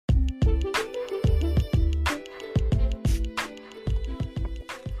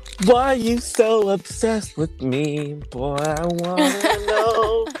Why you so obsessed with me? Boy, I wanna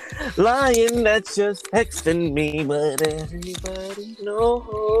know. Lying that you're texting me, but everybody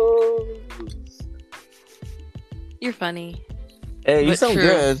knows. You're funny. Hey, you But sound true.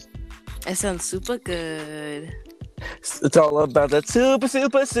 good. I sound super good. It's all about that super,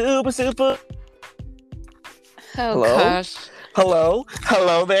 super, super, super. Oh, Hello? gosh. Hello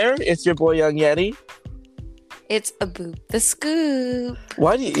there. It's your boy Young Yeti. It's a boop the scoop.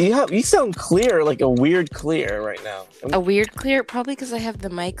 Why do you sound clear, like a weird clear right now? A weird clear? Probably because I have the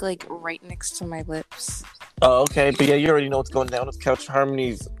mic, like, right next to my lips. Oh, okay. But yeah, you already know what's going down. It's Couch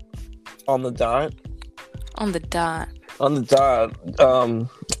Harmonies on the dot. On the dot. On the dot.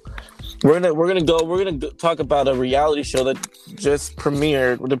 We're gonna talk about a reality show that just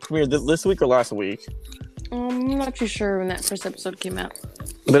premiered. Did it premiere this week or last week? I'm not too sure when that first episode came out.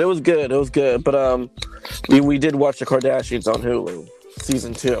 But it was good. But we did watch the Kardashians on Hulu,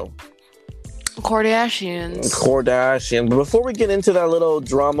 season 2. Kardashians. But before we get into that little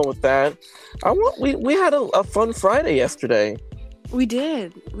drama with that, we had a fun Friday yesterday. We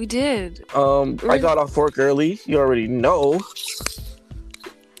did. I got off work early. You already know.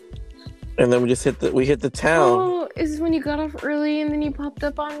 And then we just hit the town. Oh, is this when you got off early and then you popped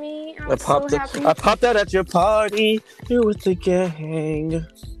up on me? I popped out at your party. You're with the gang.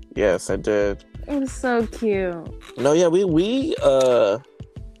 Yes, I did. It was so cute. No, yeah, we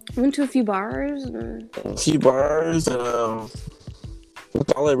went to a few bars. A few bars. That's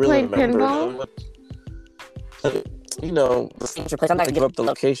all I really played remember. Pinball? You know, the signature place. I'm not gonna give up the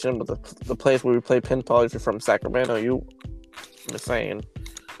location, but the place where we play pinball. If you're from Sacramento, I'm just saying.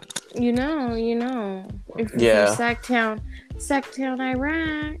 You know. If you're from Sacktown,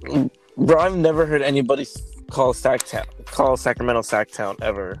 Iraq. Bro, I've never heard anybody call Sacramento Sacktown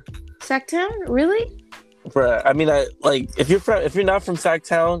ever. Sacktown? Really? Bruh, I mean, if you're not from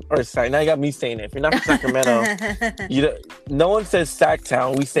Sacktown, now you got me saying it. If you're not from Sacramento, no one says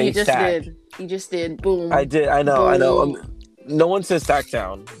Sacktown. We say Sack. You just did. Boom. I did. I know. Boom. No one says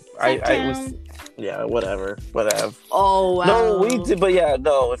Sacktown. Sacktown. Yeah, whatever. Oh, wow. No, we did, but yeah,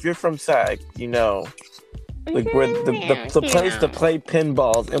 no. If you're from Sac, you know, like we're the place to play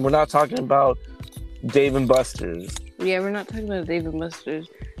pinballs, and we're not talking about Dave and Buster's. Yeah, we're not talking about Dave and Buster's.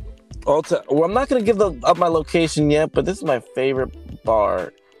 Well, I'm not gonna give up my location yet, but this is my favorite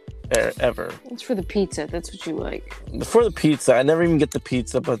bar ever. It's for the pizza. That's what you like. For the pizza, I never even get the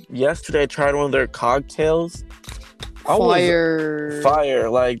pizza, but yesterday I tried one of their cocktails. Fire!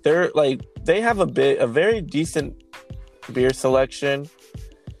 Like they have a very decent beer selection.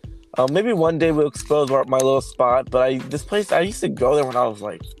 Maybe one day we'll expose my little spot, but this place, I used to go there when I was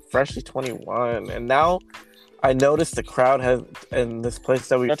like freshly 21, and now I noticed the crowd and this place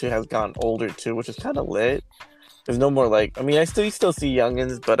that we go to has gotten older too, which is kind of lit. There's no more you still see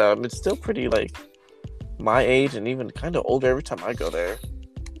youngins, but it's still pretty like my age and even kind of older every time I go there.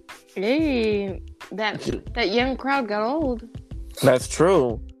 Hey, that young crowd got old. That's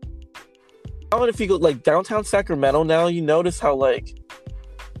true. How if you go like downtown Sacramento now, you notice how like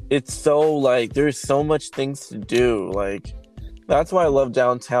it's so like there's so much things to do. Like that's why I love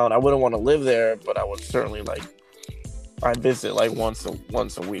downtown. I wouldn't want to live there, but I would certainly I visit like once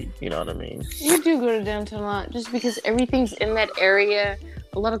a week. You know what I mean? You do go to downtown a lot, just because everything's in that area.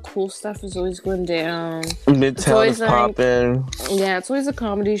 A lot of cool stuff is always going down. Midtown is popping. Yeah, it's always a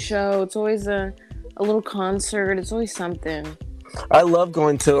comedy show. It's always a little concert. It's always something. I love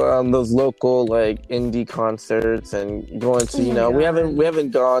going to those local like indie concerts and going to we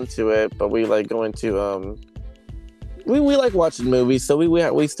haven't gone to it, but we like going to we like watching movies, so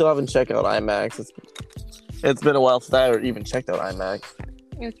we still haven't checked out IMAX. It's been a while since I even checked out IMAX.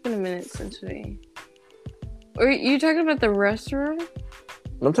 It's been a minute since we. Are you talking about the restaurant?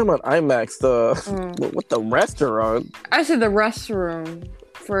 I'm talking about IMAX. What the restaurant? I said the restroom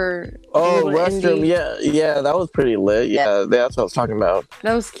for. Oh, restroom. Indie. Yeah, that was pretty lit. Yeah, that's what I was talking about.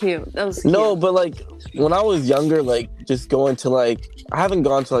 That was cute. No, but like when I was younger, like just going to I haven't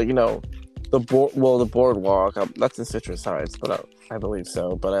gone to the boardwalk. That's in Citrus Heights, but I believe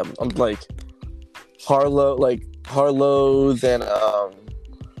so. But I'm like Harlow's and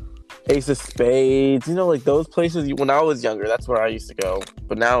Ace of Spades, like those places. When I was younger, that's where I used to go.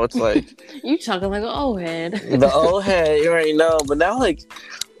 But now it's like you talking like an old head. The old head, you already know. But now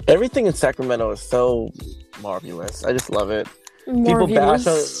everything in Sacramento is so marvelous. I just love it.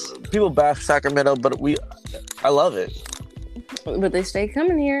 People bash Sacramento, but I love it. But they stay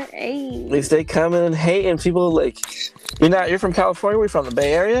coming here. Hey. They stay coming and hating. People you're from California. We're from the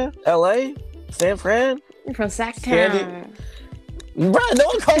Bay Area, LA, San Fran. You're from Sacktown. Bro, no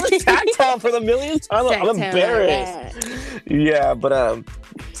one calls it Sacktown for the millionth time. I'm embarrassed. Yeah, but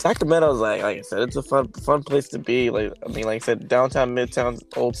Sacramento's like I said, it's a fun place to be. Like I mean, like I said, downtown, midtown,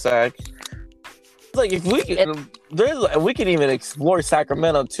 Old Sac. Like if we can even explore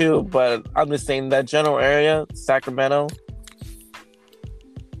Sacramento too, but I'm just saying that general area, Sacramento,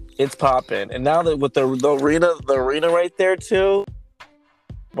 it's popping. And now that with the arena right there too,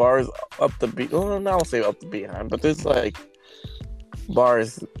 bars up the beat. Well, I won't say up the behind, but there's like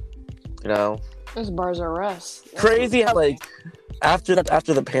bars, you know. Those bars are us. Crazy how like after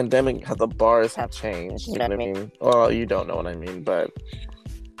the pandemic, how the bars have changed. You know what I mean? Well, you don't know what I mean, but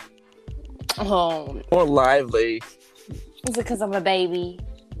more lively. Is it because I'm a baby?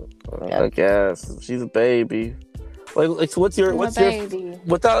 I guess she's a baby. Like so what's your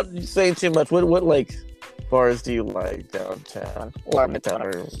without saying too much? What like bars do you like downtown or midtown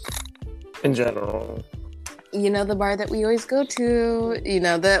or in general? You know the bar that we always go to. You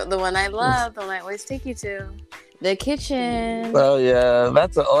know the one I love, the one I always take you to, the Kitchen. Oh yeah,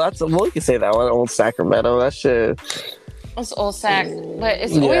 that's a well you can say that one. Old Sacramento, that shit. It's Old Sac, but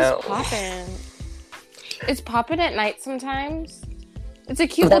it's always popping. It's popping at night sometimes. It's a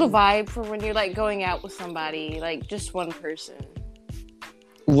cute little vibe for when you're like going out with somebody, like just one person.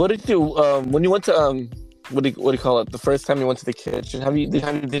 What did you when you went to what do you call it? The first time you went to the Kitchen,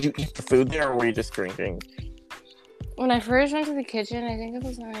 did you eat the food there or were you just drinking? When I first went to the Kitchen, I think it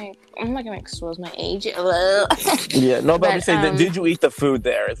was like I'm not gonna expose my age. Yeah, no, but I'm saying did you eat the food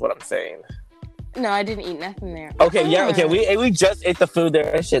there? Is what I'm saying. No, I didn't eat nothing there. Okay, yeah, okay. We just ate the food there.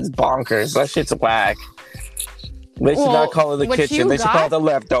 That shit's bonkers. That shit's whack. They should not call it the Kitchen. They should call it the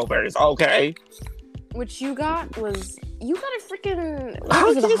leftovers. Okay. What you got was a freaking.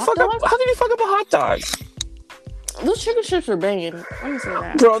 How did you fuck up a hot dog? Those chicken strips are banging. Let me say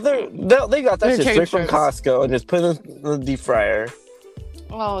that. Bro, they got that shit straight from Costco and just put it in the deep fryer.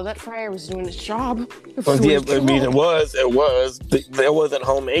 Oh, that fryer was doing its job. It was. It wasn't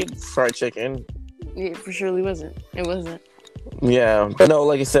homemade fried chicken. It for surely wasn't. It wasn't. Yeah, but no,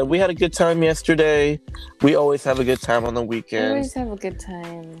 like I said, we had a good time yesterday. We always have a good time on the weekend. We always have a good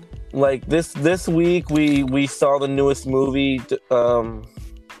time. Like this week, we saw the newest movie.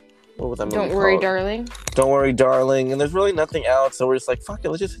 What was that movie Don't Worry, called? Darling. Don't Worry, Darling. And there's really nothing out, so we're just like, fuck it,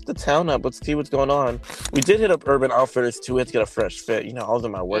 let's just hit the town up. Let's see what's going on. We did hit up Urban Outfitters too. We had to get a fresh fit. You know, I was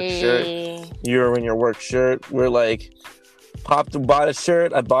in my work shirt. You were in your work shirt. We're like, bought a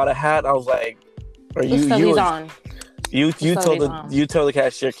shirt. I bought a hat. I was like, are you on? You told the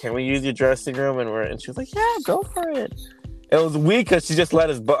cashier, can we use your dressing room? And she was like, yeah, go for it. It was weak because she just let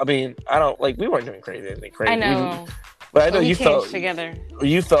us. I mean, we weren't doing anything crazy. I know. But I know you felt together.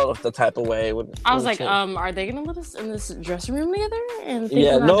 You felt the type of way. I was like, are they gonna let us in this dressing room together? And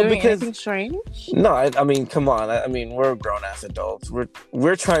anything strange? No, I mean, come on. I mean, we're grown ass adults.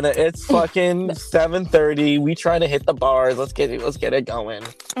 We're trying to. It's fucking 7:30. We trying to hit the bars. Let's get it going.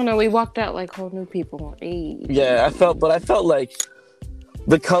 Oh no, we walked out like whole new people. Hey. Yeah, I felt like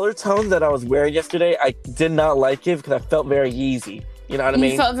the color tone that I was wearing yesterday. I did not like it because I felt very Yeezy. You know what I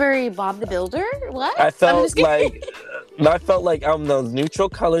mean? You felt very Bob the Builder. What? I felt like I'm those neutral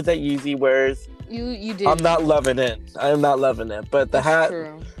colors that Yeezy wears. You did. I'm not loving it. I'm not loving it. But the hat,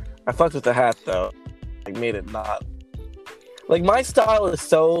 true. I fucked with the hat though. Like made it not. Like my style is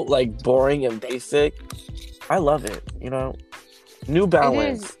so like boring and basic. I love it. You know, New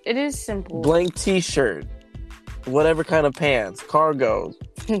Balance. It is simple. Blank T-shirt, whatever kind of pants, cargos,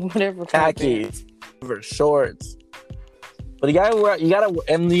 whatever khakis, shorts. But you gotta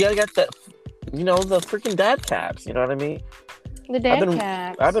get that. You know, the freaking dad caps. You know what I mean? The dad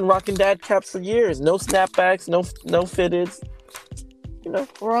caps. I've been rocking dad caps for years. No snapbacks, no fitteds. You know,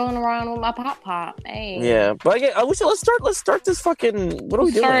 rolling around with my pop. Hey. Yeah, but let's start this fucking. What are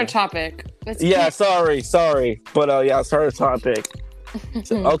we doing? Start a topic. Sorry, but let's start a topic.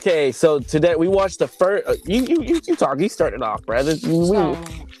 Okay, so today we watched the first. You talk. You started off, brother.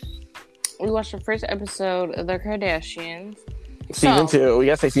 We watched the first episode of the Kardashians. Season 2. We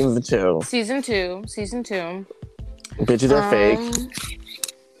gotta say season 2. Season 2. Bitches are fake.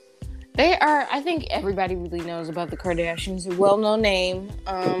 They are. I think everybody really knows about the Kardashians. A well-known name.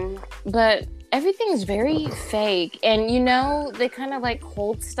 But everything's very fake. And, you know, they kind of, like,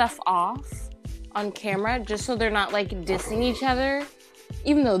 hold stuff off on camera just so they're not, like, dissing each other.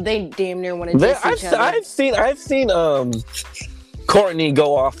 Even though they damn near want to diss each other. I've seen Courtney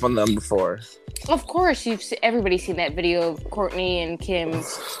go off on them before. Of course, everybody's seen that video of Courtney and Kim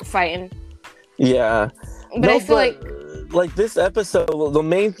fighting. Yeah. But I feel like this episode, the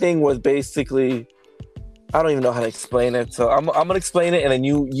main thing was basically, I don't even know how to explain it. So I'm gonna explain it, and then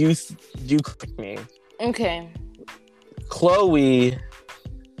you click me. Okay. Chloe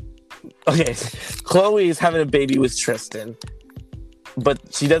is having a baby with Tristan,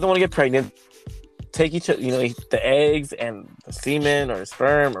 but she doesn't want to get pregnant. Take each, the eggs and the semen or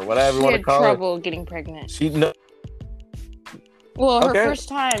sperm or whatever you want to call it. She had trouble getting pregnant. Well, her first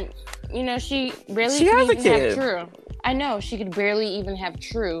time, she barely could even have True. I know, she could barely even have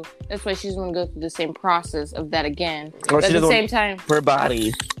True. That's why she's going to go through the same process of that again. But at the same time, her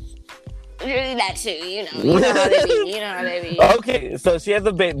body. That too, you know how they be. Okay, so she has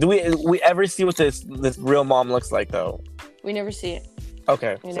a baby. Do we ever see what this real mom looks like though? We never see it.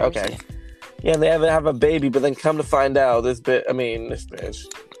 Okay, okay. Yeah, they have a baby, but then come to find out, this bitch,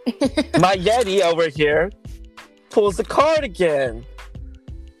 my Yeti over here pulls the card again.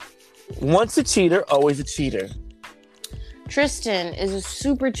 Once a cheater, always a cheater. Tristan is a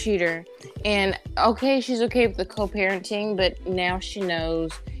super cheater, and she's okay with the co-parenting, but now she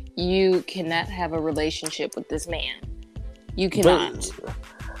knows you cannot have a relationship with this man. You cannot.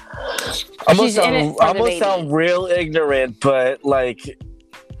 I'm gonna sound real ignorant, but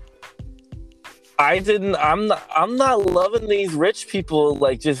I'm not loving these rich people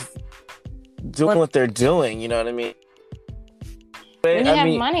just doing what they're doing. You know what I mean? When you have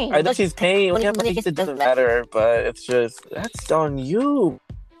money, I know she's paying. When you have money, it doesn't matter. But it's just that's on you.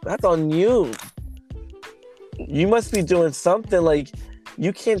 That's on you. You must be doing something.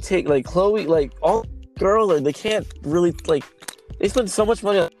 You can't take Chloe. All girls they can't really They spend so much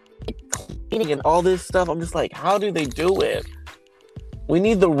money on cleaning and all this stuff. I'm just how do they do it? We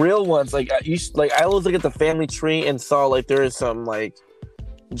need the real ones. I always look at the family tree and saw there is some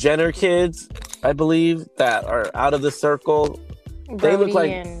Jenner kids, I believe, that are out of the circle. They look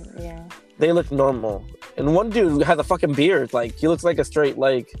they look normal. And one dude has a fucking beard. He looks like a straight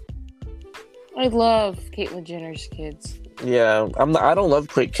I love Caitlyn Jenner's kids. Yeah, I don't love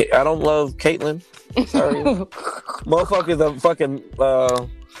Caitlyn. Sorry, motherfucker's a fucking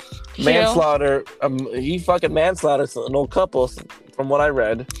manslaughter. He fucking manslaughtered an old couple, from what I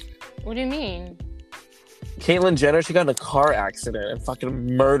read. What do you mean? Caitlyn Jenner, she got in a car accident and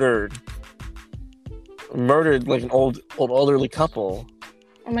fucking murdered an old elderly couple.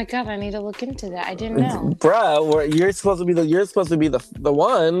 Oh my god, I need to look into that. I didn't know. Bruh, you're supposed to be the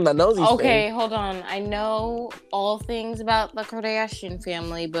one that knows these things. Okay, hold on. I know all things about the Kardashian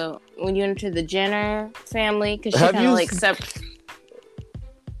family, but when you enter the Jenner family, because she kind of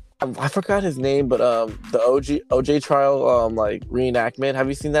I forgot his name, but the OJ trial reenactment. Have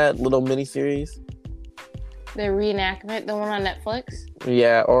you seen that little miniseries? The reenactment, the one on Netflix?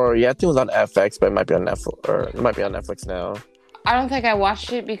 Yeah, I think it was on FX, but it might be on Netflix, or it might be on Netflix now. I don't think I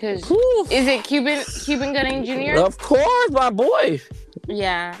watched it because is it Cuban Gooding Jr.? Of course, my boy.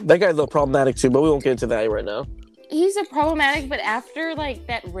 Yeah, that guy's a little problematic too, but we won't get into that right now. He's a problematic, but after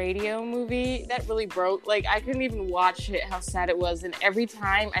that radio movie that really broke, I couldn't even watch it. How sad it was, and every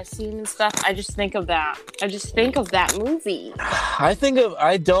time I see him and stuff, I just think of that. I just think of that movie. I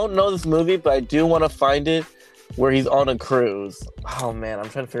don't know this movie, but I do want to find it. Where he's on a cruise. Oh man, I'm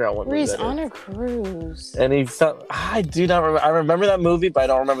trying to figure out what movie that is. Where he's on a cruise. And I do not remember. I remember that movie, but I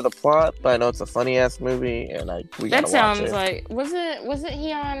don't remember the plot. But I know it's a funny ass movie, and we gotta watch it. That sounds wasn't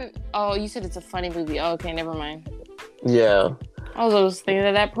he on? Oh, you said it's a funny movie. Oh, okay, never mind. Yeah. I was thinking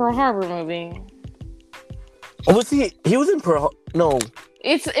of that Pearl Harbor movie. Oh, was he? He was in Pearl. No.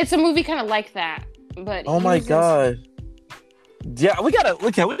 It's a movie kind of like that, but. Oh my god. Yeah, we gotta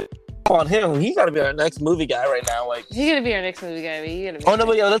look at. On him, he gotta be our next movie guy right now. He's gonna be our next movie guy.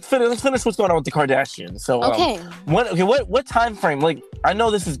 Let's finish what's going on with the Kardashians. So, okay. What time frame? I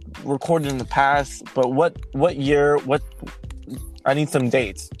know this is recorded in the past, but what year? What? I need some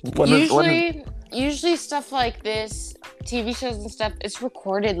dates. Usually stuff like this, TV shows and stuff, it's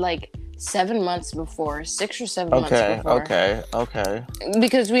recorded 7 months before, 6 or 7 months before. Okay.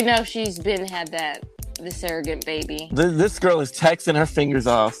 Because we know she's had the surrogate baby. This girl is texting her fingers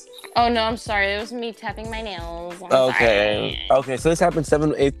off. Oh no, I'm sorry. It was me tapping my nails. Okay, so this happened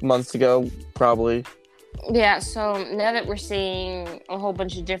 7-8 months ago, probably. Yeah, so now that we're seeing a whole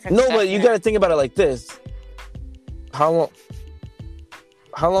bunch of different stuff. No, but you gotta think about it like this. How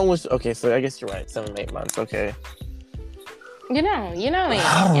long was... Okay, so I guess you're right. 7-8 months, okay. You know me.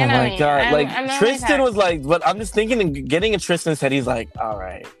 Oh my god. Tristan was but I'm just thinking and getting in Tristan's head, he's all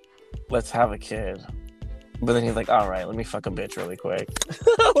right, let's have a kid. But then he's all right, let me fuck a bitch really quick.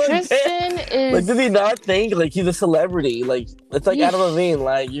 Tristan is... did he not think, he's a celebrity? It's Adam Levine,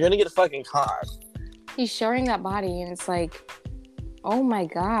 you're gonna get fucking caught. He's showing that body, and it's oh my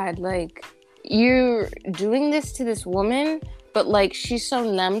god, you're doing this to this woman, but, she's so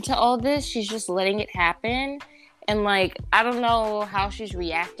numb to all this, she's just letting it happen. And, I don't know how she's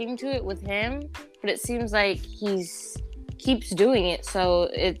reacting to it with him, but it seems he's keeps doing it,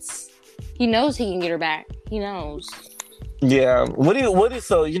 so he knows he can get her back. He knows. Yeah.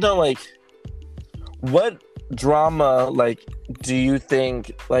 So, like, what drama, like, do you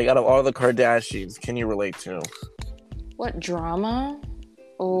think, like, out of all the Kardashians, can you relate to? What drama?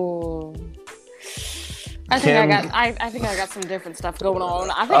 Oh, I think Kim, I think I got some different stuff going on.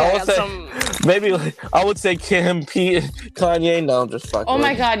 I think I I would got say, some. maybe, I would say Kim, Pete, Kanye. No, I'm just fucking Oh my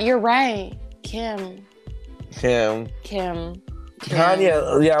with you. God, you're right. Kim. Kim. Kim.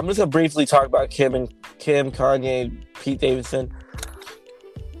 Kanye, yeah, I'm just gonna briefly talk about Kim, Kanye, Pete Davidson.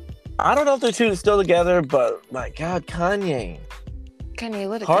 I don't know if they're two still together, but my God, Kanye, Kanye,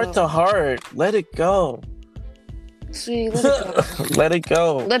 let it heart go. to heart, let it go. Sweetie, let it go. Let it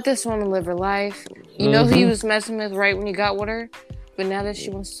go. Let this woman live her life. You know who you was messing with right when you got with her, but now that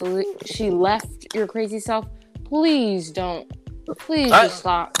she left your crazy self. Please don't. Please just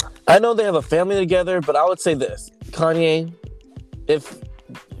stop. I know they have a family together, but I would say this: Kanye, if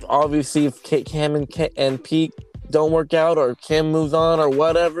obviously if Cam and Pete don't work out, or Kim moves on, or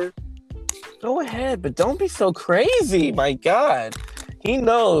whatever, go ahead, but don't be so crazy. My God, he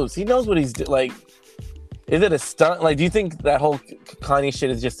knows what he's like. Is it a stunt? Like, do you think that whole Kanye shit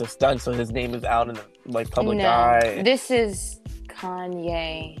is just a stunt so his name is out in the public eye? This is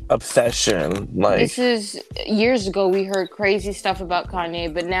Kanye Obsession. Like, this is years ago we heard crazy stuff about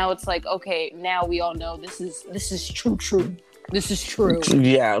Kanye, but now it's like, okay, now we all know this is true. This is true.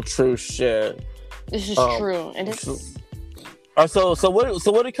 Yeah, true shit. This is true, and it's. So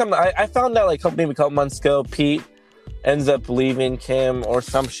what did come? I found out like maybe a couple months ago. Pete ends up leaving Kim or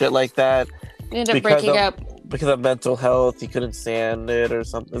some shit like that. They ended up breaking up because of mental health. He couldn't stand it or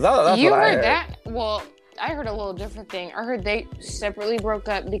something. That's you what I heard that? Well, I heard a little different thing. I heard they separately broke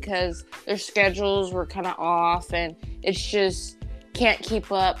up because their schedules were kind of off, and it's just can't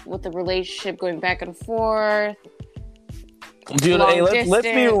keep up with the relationship going back and forth. Dude, hey, let's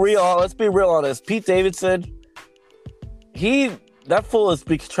be real. Let's be real on this. Pete Davidson, that fool is,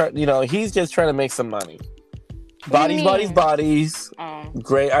 he's just trying to make some money. Bodies.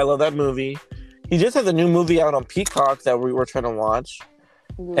 Great. I love that movie. He just has a new movie out on Peacock that we were trying to watch.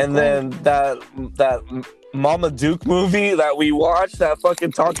 And then that Mama Duke movie that we watched, that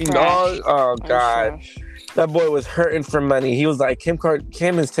fucking talking dog. Oh, God. That boy was hurting for money. He was like, Kim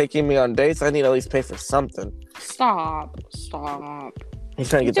is taking me on dates. I need to at least pay for something. Stop. He's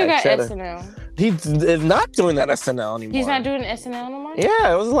trying to get that cheddar. SNL. He is not doing that SNL anymore. He's not doing SNL anymore?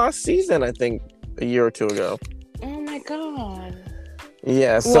 Yeah, it was last season, I think, a year or two ago. Oh, my God.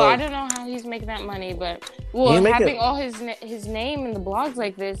 Yeah, so... Well, I don't know how he's making that money, but... Well, having all his name in the blogs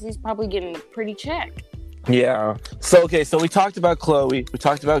like this, he's probably getting a pretty check. Yeah. So we talked about Khloe. We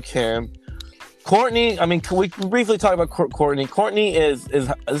talked about Kim. Kourtney, I mean, we briefly talked about Kourtney. Kourtney is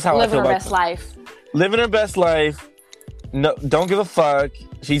how I feel about... Living her best life. Living her best life. No, don't give a fuck.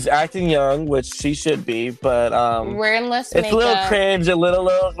 She's acting young, which she should be, but... Wearing less makeup. It's a little cringe, a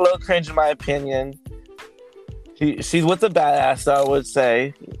little cringe in my opinion. She's with a badass, I would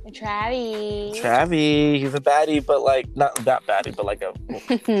say. Travis. He's a baddie, but like not that baddie, but like a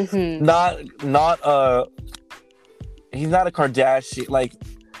he's not a Kardashian. Like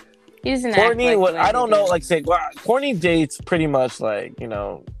Kourtney, I don't know. Like say, Kourtney dates pretty much like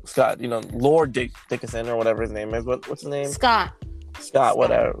Scott, Lord Dickinson or whatever his name is. What's his name? Scott.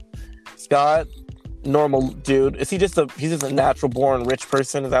 Whatever. Scott, normal dude. Is he he's just a natural born rich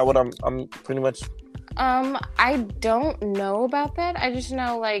person? Is that what I'm pretty much? I don't know about that. I just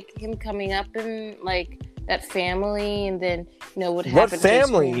know like him coming up in like that family, and then what happened. What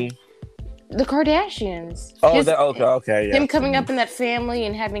family? The Kardashians. Oh, okay. Yeah. Him coming up in that family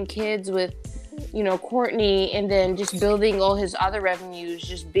and having kids with, Kourtney, and then just building all his other revenues,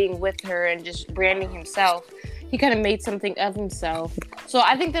 just being with her and just branding himself. He kind of made something of himself. So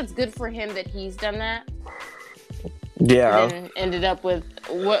I think that's good for him that he's done that. Yeah. And then ended up with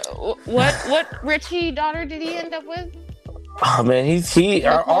what Richie daughter did he end up with? Oh man,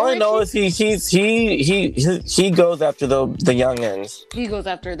 all I know is he goes after the youngins. He goes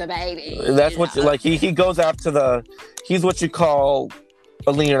after the baby. That's what he goes after he's what you call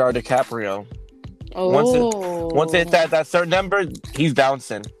a Leonardo DiCaprio. Oh. Once it hit that certain number, he's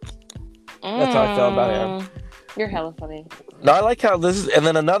bouncing. That's how I feel about him. You're hella funny. No, I like how this is, and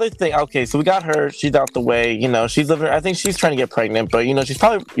then another thing. Okay, so we got her. She's out the way. She's living. I think she's trying to get pregnant, but she's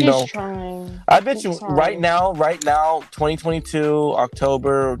probably She's trying. I bet you right now, 2022,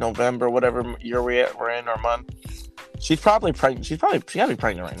 October, November, whatever year we're in or month. She's probably pregnant. She gotta be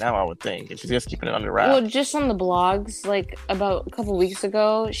pregnant right now, I would think, and she's just keeping it under wraps. Well, just on the blogs, like about a couple weeks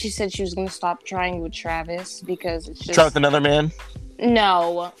ago, she said she was gonna stop trying with Travis because it's just try with another man.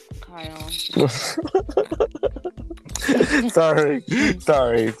 No, Kyle. sorry,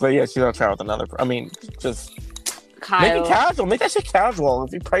 but yeah, she's not trying with another. I mean, just Kyle. Make it casual. Make that shit casual.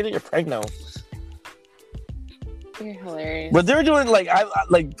 If you're pregnant, you're pregnant. You're hilarious. But they're doing like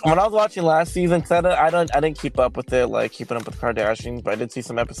when I was watching last season, cause I didn't keep up with it, like keeping up with the Kardashians, but I did see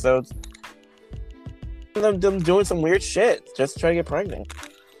some episodes. Them doing some weird shit just to try to get pregnant.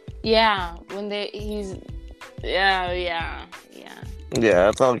 Yeah, yeah. Yeah,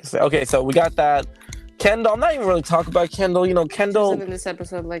 that's all I can say. Okay, so we got that. Kendall, I'm not even really talking about Kendall. You know, Kendall. She wasn't in this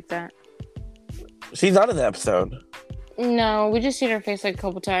episode like that. She's not in the episode. No, we just seen her face like a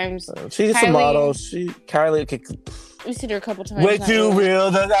couple times. She's just a model. Kylie. We seen her a couple times. Way too real.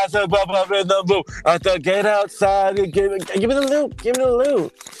 That's a bump up in the loop. I thought, get outside. Give me the loop. Give me the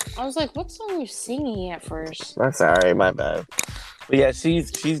loop. I was like, what song are you singing at first? I'm sorry, my bad. But yeah, she's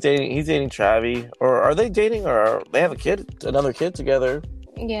dating. He's dating Travi, or are they dating, or they have another kid together?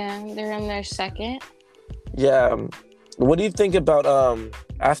 Yeah, they're on their second. Yeah. What do you think about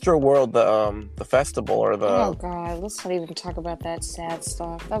Astro World, the festival or the? Oh God, let's not even talk about that sad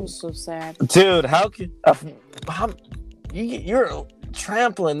stuff. That was so sad. Dude, you're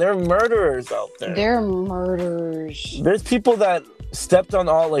trampling? They're murderers out there. They're murderers. There's people that stepped on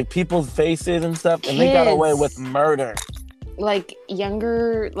all like people's faces and stuff, and they got away with murder. Like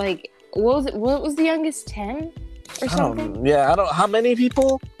younger, like what was the youngest? 10 or something? How many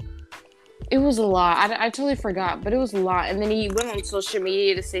people? It was a lot. I totally forgot, but it was a lot. And then he went on social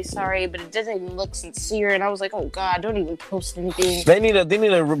media to say sorry, but it doesn't even look sincere. And I was like, oh God, don't even post anything. They need to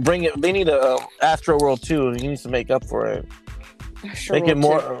bring it. They need a Astro World 2. He needs to make up for it. Make it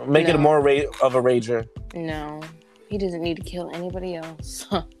more of a rager. No, he doesn't need to kill anybody else.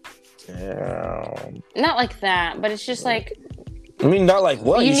 Yeah. Not like that, but it's just like. I mean, not like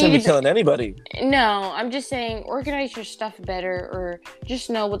what? You shouldn't be killing anybody. No, I'm just saying organize your stuff better, or just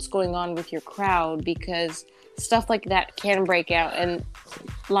know what's going on with your crowd, because stuff like that can break out and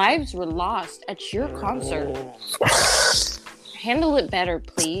lives were lost at your concert. Handle it better,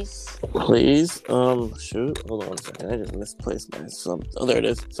 please. Please? Shoot. Hold on one second. I just misplaced my some. Oh, there it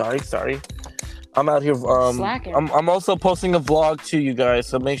is. Sorry. I'm out here. Slacking. I'm also posting a vlog to you guys,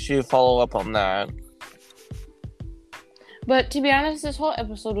 so make sure you follow up on that. But to be honest, this whole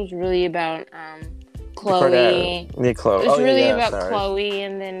episode was really about Chloe. Chloe. It was really about Chloe,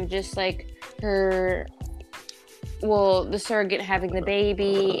 and then just like her, the surrogate having the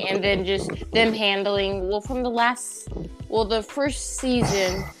baby, and then just them handling. From the first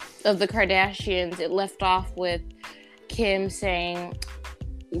season of the Kardashians, it left off with Kim saying,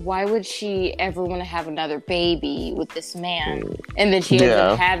 why would she ever want to have another baby with this man? And then she ends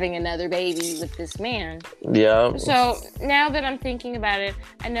up having another baby with this man. Yeah. So now that I'm thinking about it,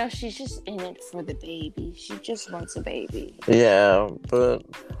 I know she's just in it for the baby. She just wants a baby. Yeah, but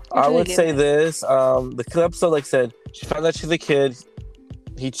I would say this. The episode, like I said, she found out she's a kid.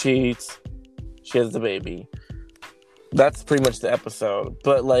 He cheats. She has the baby. That's pretty much the episode.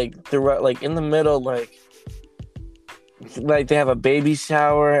 But like they're like in the middle, like they have a baby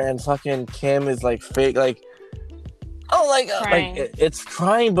shower and fucking Kim is like fake, like it's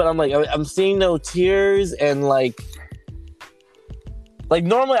crying, but I'm like I'm seeing no tears, and like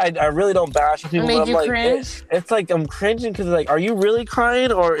normally I really don't bash people, but I'm like it's like I'm cringing because like, are you really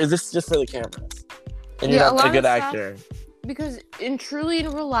crying or is this just for the cameras? And you're not a good actor. Because truly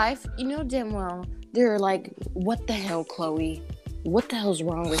in real life, you know damn well they're like, what the hell, Chloe? What the hell's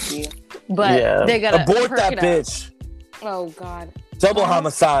wrong with you? But they gotta abort that bitch. Oh God. Double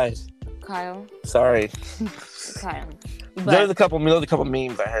homicide. Kyle. Sorry. Kyle. There's a couple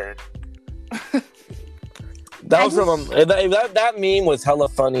memes I heard. That meme was hella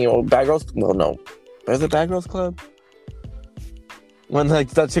funny. Or Bad Girls. Well, no. Was it Bad Girls Club? When like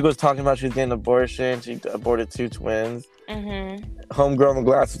that chick was talking about she was getting an abortion, she aborted 2 twins. Homegirl in the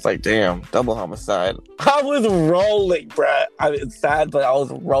glass was like, damn, double homicide. I was rolling, bruh. It's sad, but I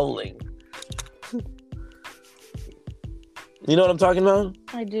was rolling. You know what I'm talking about?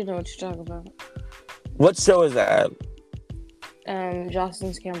 I do know what you're talking about. What show is that?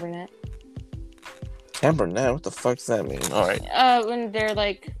 Jocelyn's Cambernette. Cambernette? What the fuck does that mean? All right. When they're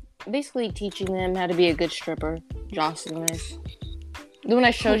like basically teaching them how to be a good stripper. Jocelyn is. The one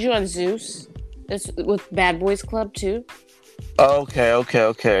I showed you on Zeus. That's with Bad Boys Club too.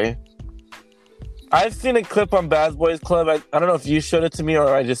 Okay. I've seen a clip on Bad Boys Club. I don't know if you showed it to me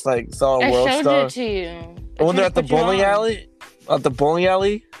or I just like saw a World Star. I showed it to you. When they're at the bowling alley? At the bowling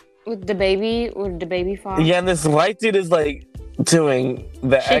alley? With the baby father? Yeah, and this white dude is like doing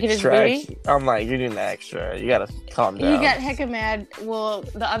the shaking extra. His booty? I'm like, you're doing the extra. You gotta calm down. He got hecka mad. Well,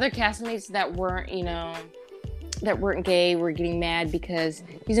 the other castmates that weren't gay were getting mad because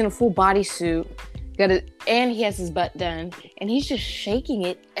he's in a full bodysuit And he has his butt done, and he's just shaking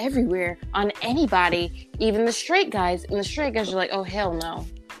it everywhere on anybody, even the straight guys. And the straight guys are like, "Oh hell no,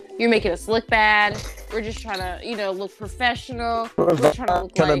 you're making us look bad. We're just trying to, look professional. We're trying to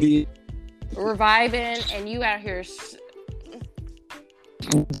look like be reviving, and you out here."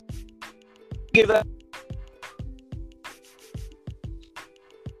 Give that.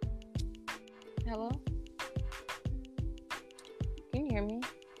 Hello? Can you hear me?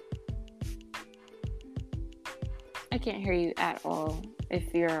 I can't hear you at all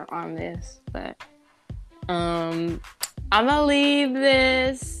if you're on this, but I'm gonna leave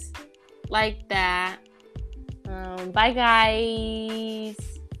this like that. Bye guys.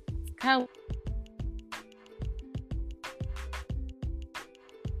 Come.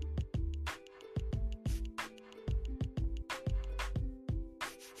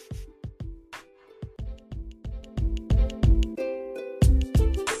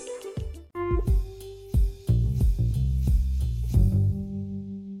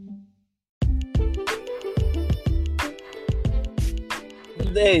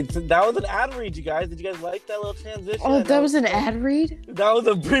 Hey, that was an ad read, you guys. Did you guys like that little transition? Oh, that was an ad read? That was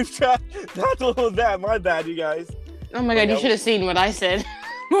a brief chat. That's what was that. My bad, you guys. Oh my god, you should have seen what I said.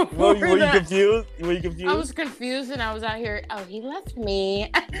 Were you confused? Were you confused? I was confused and I was out here. Oh, he left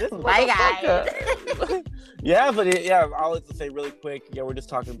me. Bye, guys. Yeah, but I'll just say really quick. Yeah, we're just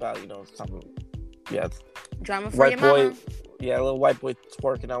talking about, something. Yeah. Drama for white your boy. mama. Yeah, a little white boy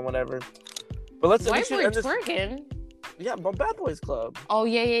twerking on whatever. But let's. White boy twerking? Yeah, but Bad Boys Club. Oh,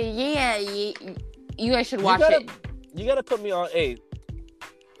 yeah. You guys should watch it. You gotta put me on. Hey,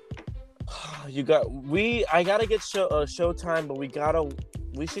 I gotta get Showtime, but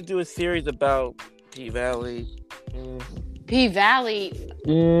we should do a series about P Valley. P Valley.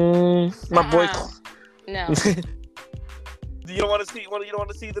 My boy. No. You don't want to see? You don't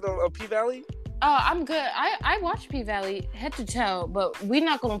want to see the P Valley? Oh, I'm good. I watch P Valley head to toe, but we're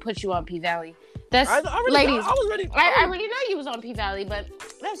not gonna put you on P Valley. That's ladies. I was ready. I already know you was on P Valley, but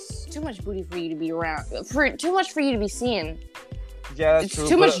that's too much booty for you to be around. Too much for you to be seeing. Yeah, that's it's true.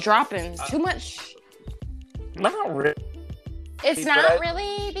 Too much dropping. Too much. Not really. It's not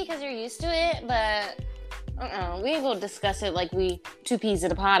really because you're used to it, but we ain't gonna discuss it like we two peas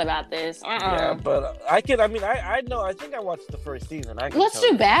in a pod about this. Yeah, but I can. I mean, I know. I think I watched the first season. Let's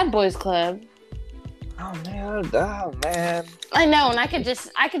do Bad Boys Club. Oh man. I know, and I could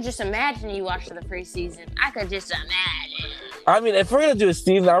just imagine you watching the first season. I could just imagine. I mean, if we're gonna do a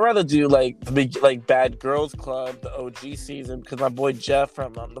season, I'd rather do like the big, like Bad Girls Club, the OG season, because my boy Jeff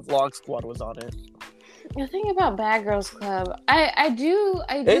from the Vlog Squad was on it. The thing about Bad Girls Club, I do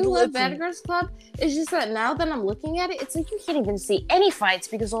love Bad Girls Club. It's just that now that I'm looking at it, it's like you can't even see any fights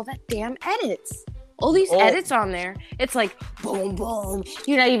because all that damn edits. All these edits on there, it's like boom, boom.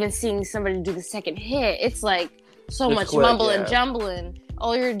 You're not even seeing somebody do the second hit. It's like so much quick, mumbling, jumbling.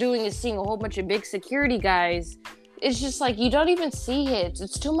 All you're doing is seeing a whole bunch of big security guys. It's just like you don't even see hits.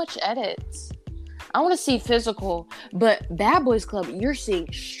 It's too much edits. I want to see physical, but Bad Boys Club, you're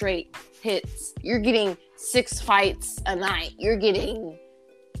seeing straight hits. You're getting 6 fights a night. You're getting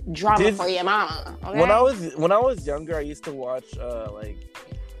drama for your mama. Okay? When I was younger, I used to watch like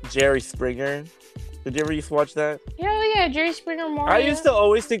Jerry Springer. Did you ever used to watch that? Yeah, Jerry Springer Mario. I used to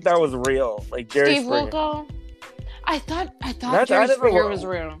always think that was real, like Jerry Springer. Steve I thought Jerry Springer was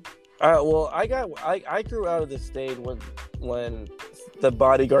real. Well, I grew out of the stage when the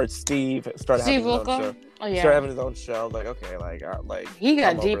bodyguard Steve started having his own show. Oh yeah, started having his own show. Like okay, like he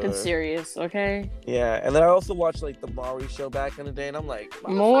got deep and serious. Okay. Yeah, and then I also watched like the Maury show back in the day, and I'm like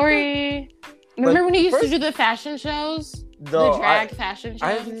Maury. Remember when he used to do the fashion shows? No, the drag fashion shows?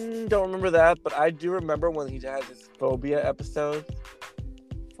 I don't remember that, but I do remember when he had his phobia episode.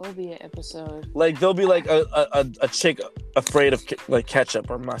 Like, there'll be, like, a chick afraid of, like, ketchup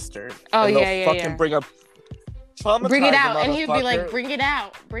or mustard. Oh, and yeah. Fucking bring up... Bring it out. And he'd be like, bring it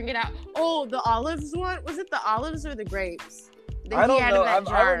out. Oh, the olives one? Was it the olives or the grapes? I don't know.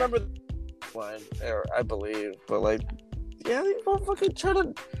 I remember one, I believe. But, like, yeah, they fucking try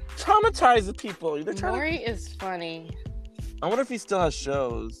to traumatize the people. Maury is funny. I wonder if he still has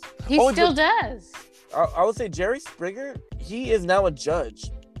shows. He still does. I would say Jerry Springer, he is now a judge.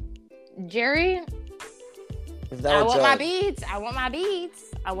 Jerry? I want my beads. I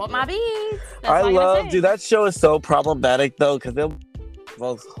love, dude, that show is so problematic, though, because they're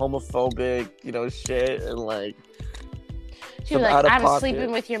both homophobic, shit, and, like... She was like, I'm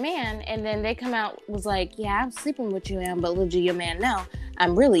sleeping with your man, and then they come out, was like, yeah, I'm sleeping with you, man, but little do your man know,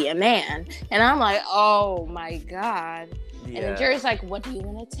 I'm really a man. And I'm like, oh, my God. Yeah. And then Jerry's like, what do you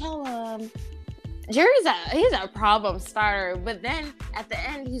want to tell him? he's a problem starter, but then at the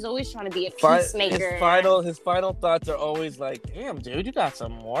end he's always trying to be a peacemaker. His final thoughts are always like, "Damn, dude, you got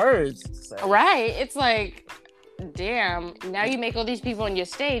some words to say." Right? It's like, damn. Now you make all these people on your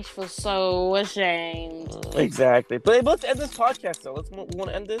stage feel so ashamed. Exactly. But let's end this podcast though. We want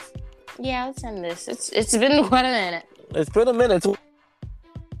to end this. Yeah, let's end this. It's been quite a minute. It's been a minute.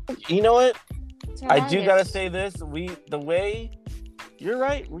 You know what? I do gotta say this. You're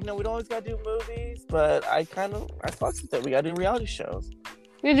right. We know we don't always gotta do movies, but I fucks with it. We gotta do reality shows.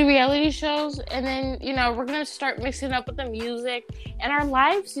 We do reality shows, and then we're gonna start mixing up with the music and our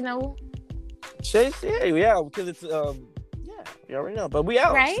lives. Chase, yeah, because it's you already know. But we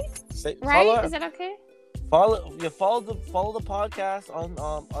out, right? Right? Is that okay? Follow the podcast on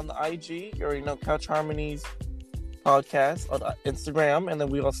the IG. You already know Couch Harmonies podcast on Instagram, and then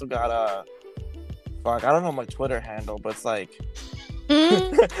we also got I don't know my Twitter handle, but it's like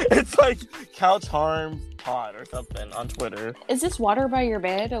it's like Couch Harms Pod or something on Twitter. Is this water by your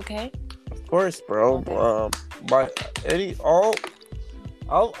bed? Okay. Of course, bro. Okay.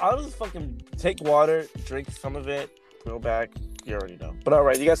 I'll just fucking take water, drink some of it, go back. You already know. But all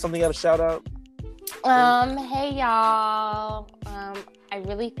right, you got something you got to shout out? Hey y'all. I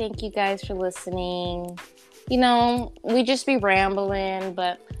really thank you guys for listening. We just be rambling,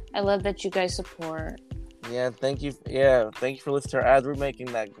 but I love that you guys support. Yeah, thank you. Yeah, thank you for listening to our ads. We're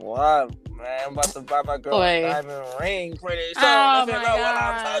making that go on, man. I'm about to buy my girl a diamond ring pretty soon. Oh my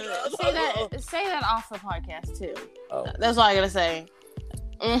god! Say that off the podcast too. Oh. That's all I gotta say.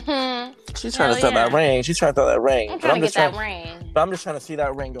 Mm-hmm. She's trying to throw that ring. She's trying to throw that ring. I'm trying to get that ring. But I'm just trying to see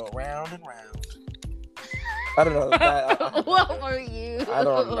that ring go round and round. I don't know. What were you? I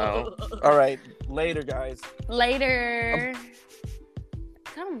don't know. All right, later, guys. Later.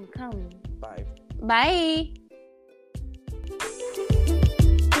 Come. Bye. Bye.